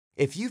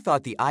If you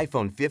thought the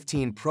iPhone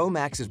 15 Pro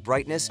Max's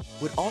brightness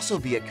would also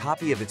be a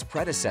copy of its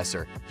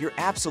predecessor, you're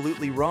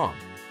absolutely wrong.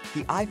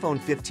 The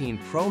iPhone 15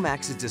 Pro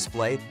Max's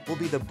display will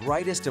be the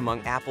brightest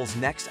among Apple's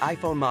next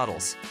iPhone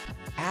models.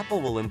 Apple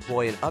will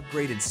employ an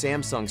upgraded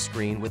Samsung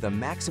screen with a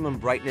maximum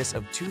brightness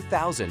of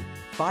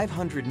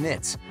 2,500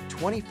 nits,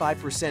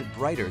 25%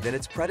 brighter than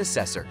its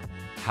predecessor.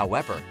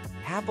 However,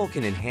 Apple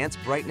can enhance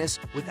brightness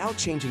without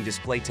changing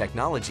display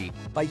technology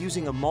by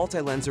using a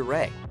multi-lens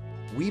array.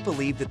 We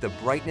believe that the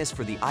brightness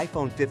for the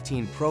iPhone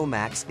 15 Pro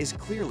Max is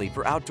clearly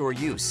for outdoor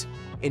use.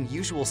 In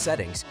usual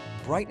settings,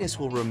 brightness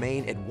will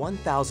remain at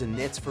 1,000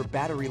 nits for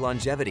battery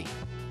longevity.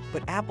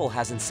 But Apple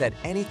hasn't said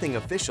anything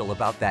official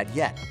about that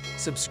yet.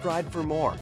 Subscribe for more.